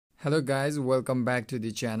Hello guys, welcome back to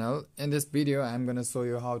the channel. In this video I'm gonna show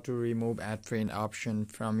you how to remove add friend option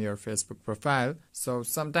from your Facebook profile. So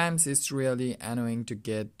sometimes it's really annoying to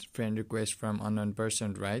get friend requests from unknown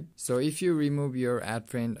person, right? So if you remove your add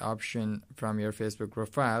friend option from your Facebook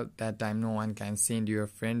profile, that time no one can send you a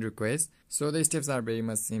friend request. So the steps are very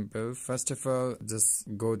much simple. First of all, just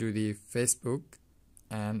go to the Facebook,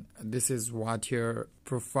 and this is what your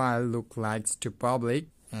profile look like to public.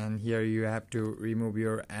 And here you have to remove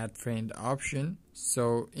your add friend option.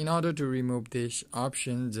 So in order to remove this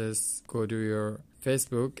option, just go to your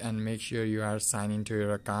Facebook and make sure you are signed into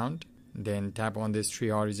your account. Then tap on this three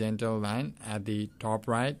horizontal line at the top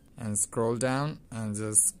right and scroll down and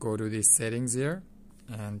just go to the settings here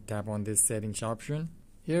and tap on this settings option.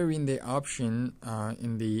 Here in the option,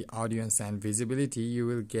 in the audience and visibility, you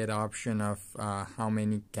will get option of how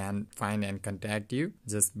many can find and contact you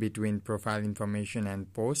just between profile information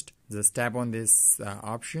and post. Just tap on this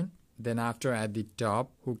option. Then after at the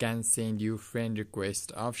top, who can send you friend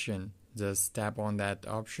request option. Just tap on that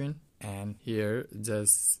option. And here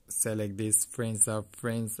just select this friends of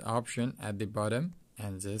friends option at the bottom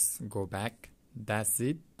and just go back. That's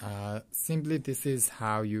it. Simply this is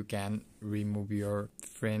how you can remove your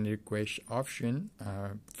friend request option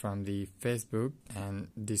from the Facebook and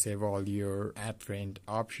disable your add friend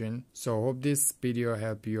option. So hope this video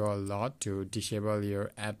helped you a lot to disable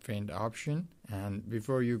your add friend option. And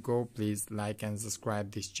before you go, please like and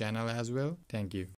subscribe this channel as well. Thank you.